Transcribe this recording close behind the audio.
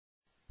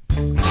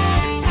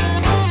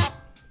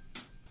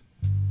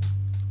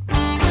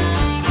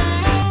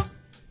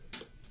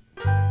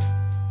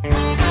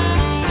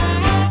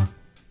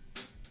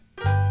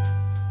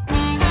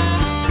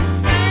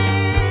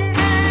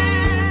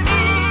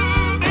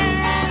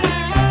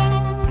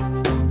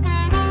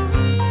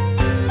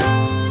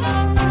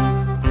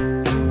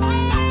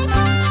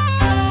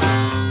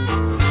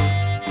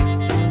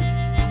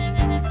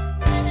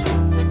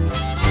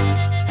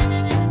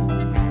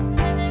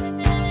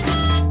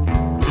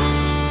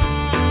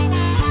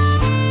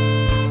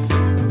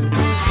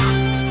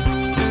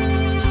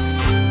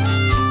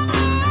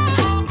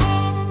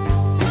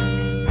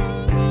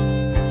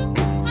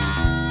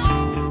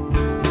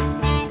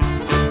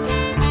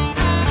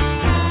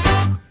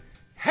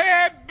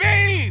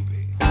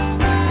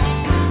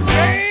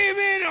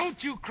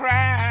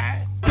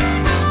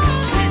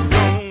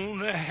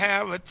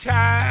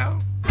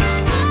child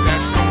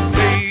that's gonna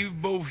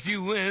save both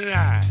you and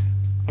I.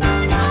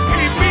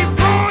 He'll be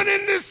born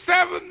in the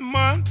 7th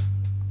month.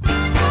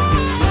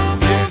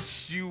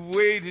 Yes, you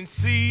wait and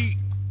see.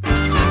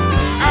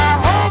 I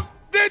hope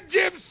the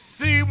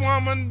gypsy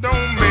woman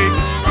don't make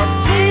a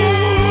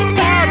fool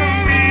out of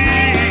me.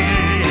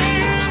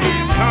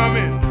 He's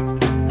coming.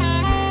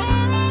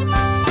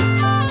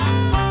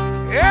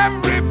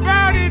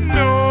 Everybody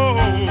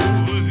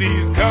knows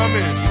he's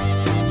coming.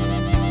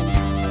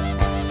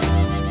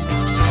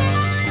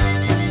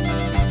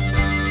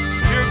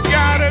 You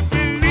gotta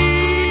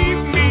believe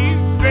me,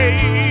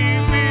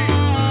 baby.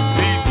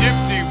 The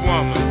gypsy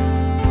woman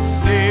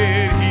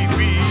said he'd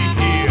be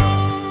here.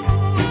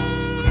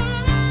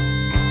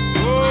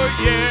 Oh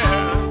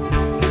yeah.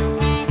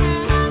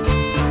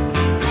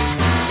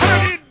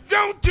 Honey,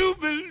 don't you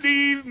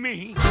believe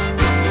me?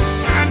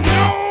 I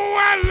know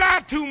I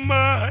lie too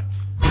much.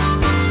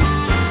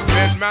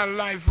 Bet my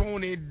life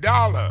on $1,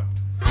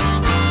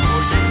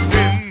 or you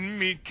send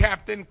me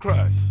Captain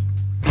Crush.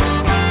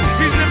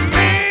 He's a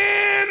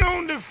man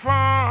on the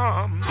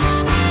farm,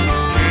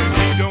 and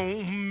he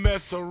don't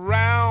mess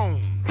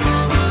around.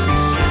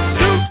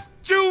 Shoot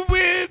you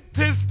with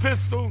his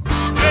pistol,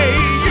 lay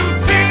you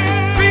 6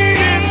 feet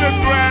in the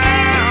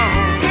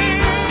ground.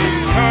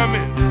 He's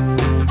coming.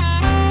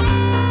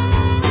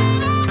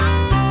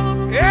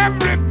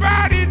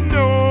 Everybody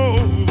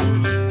knows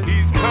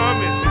he's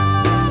coming.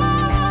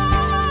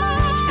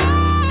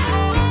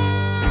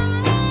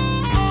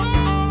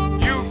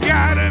 You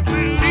gotta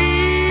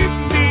believe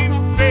me,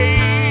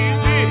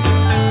 baby.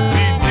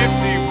 The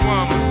gypsy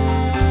woman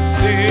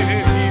said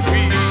he'd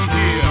be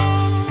here.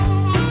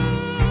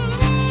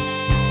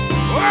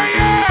 Oh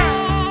yeah!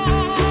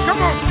 Come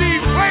on,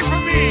 Steve, play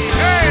for me.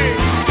 Hey!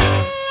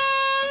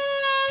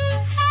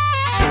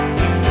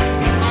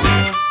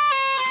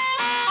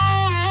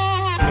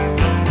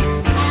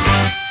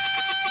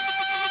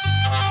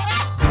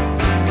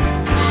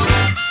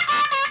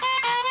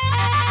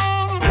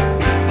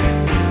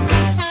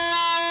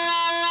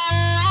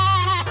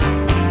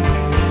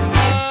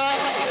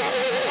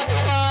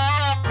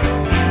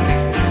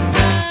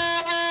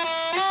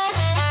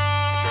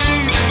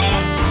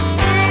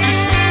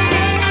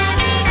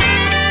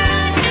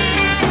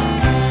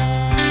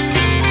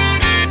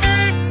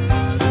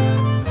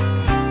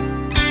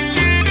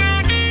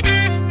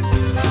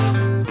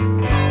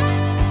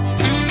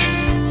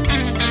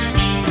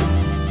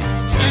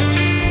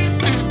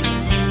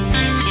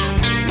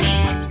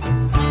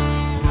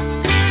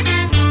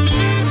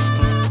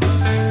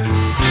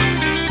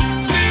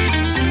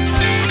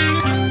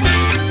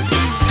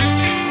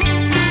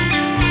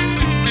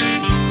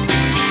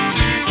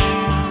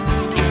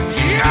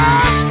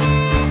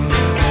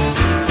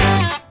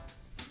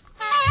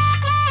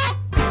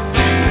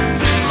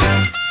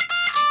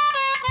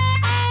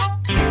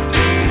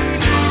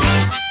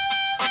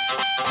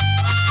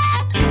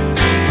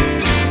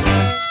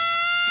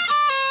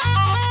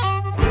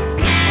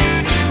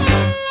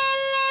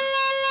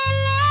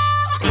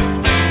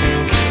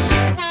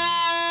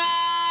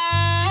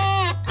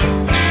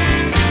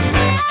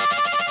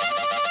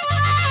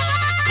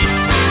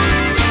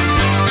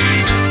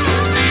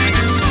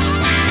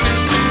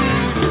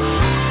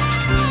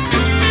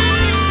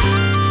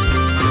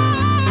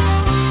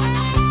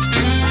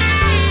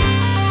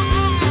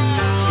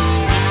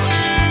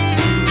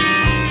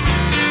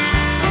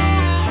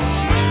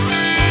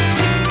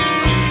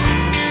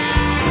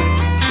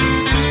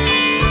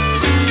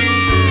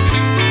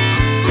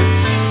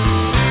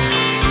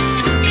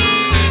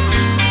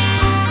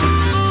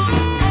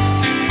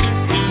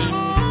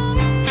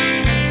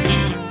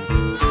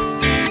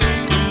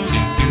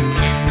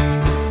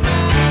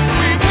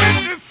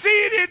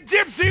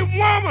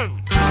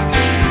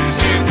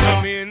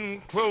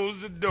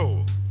 Close the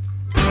door.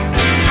 I'm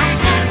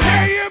gonna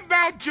tell you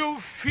about your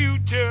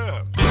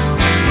future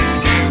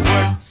and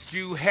what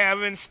you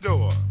have in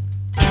store.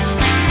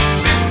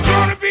 It's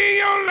gonna be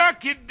your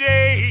lucky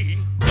day.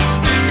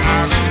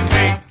 I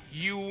think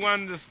you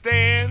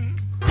understand.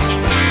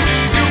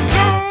 You're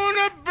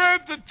gonna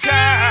birth a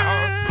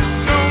child